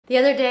The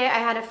other day I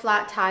had a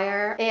flat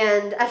tire,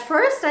 and at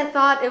first I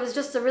thought it was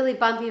just a really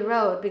bumpy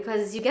road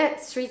because you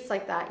get streets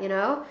like that, you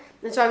know?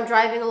 And so I'm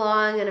driving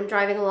along and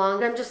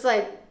I'm just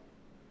like,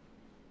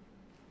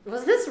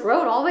 was this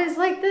road always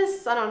like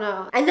this? I don't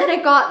know. And then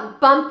it got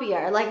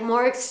bumpier, like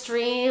more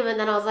extreme, and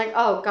then I was like,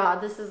 oh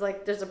God, this is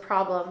like, there's a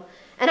problem.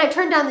 And I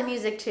turned down the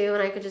music too,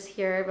 and I could just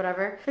hear it,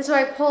 whatever. And so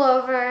I pull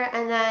over,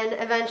 and then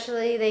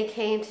eventually they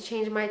came to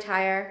change my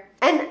tire.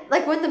 And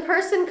like when the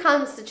person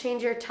comes to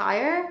change your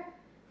tire,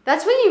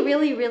 that's when you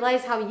really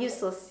realize how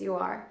useless you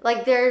are.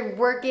 Like they're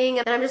working,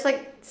 and I'm just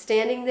like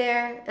standing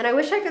there, and I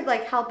wish I could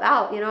like help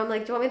out, you know? I'm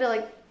like, do you want me to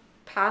like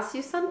pass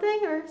you something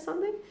or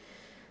something?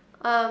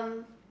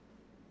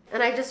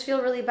 And I just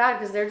feel really bad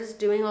because they're just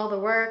doing all the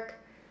work.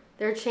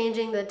 They're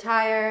changing the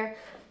tire.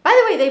 By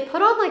the way, they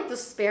put on like the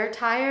spare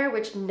tire,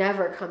 which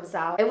never comes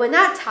out. And when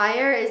that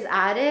tire is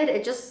added,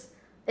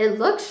 it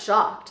looks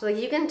shocked. Like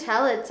you can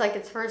tell it's like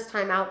its first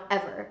time out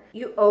ever.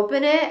 You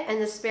open it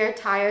and the spare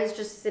tire is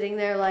just sitting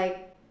there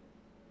like,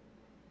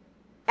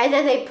 and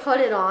then they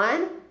put it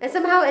on and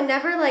somehow it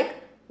never like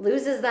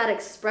loses that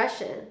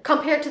expression.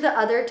 Compared to the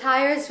other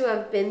tires who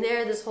have been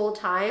there this whole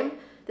time,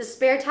 the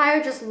spare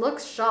tire just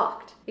looks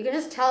shocked. You can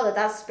just tell that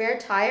that spare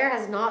tire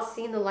has not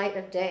seen the light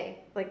of day,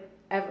 like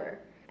ever.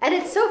 And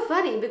it's so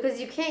funny because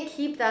you can't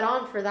keep that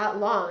on for that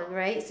long,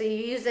 right? So you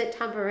use it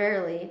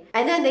temporarily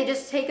and then they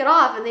just take it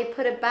off and they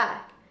put it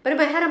back. But in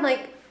my head, I'm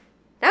like,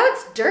 now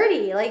it's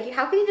dirty. Like,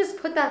 how can you just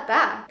put that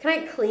back? Can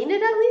I clean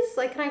it at least?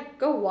 Like, can I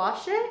go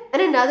wash it?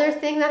 And another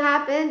thing that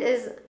happened is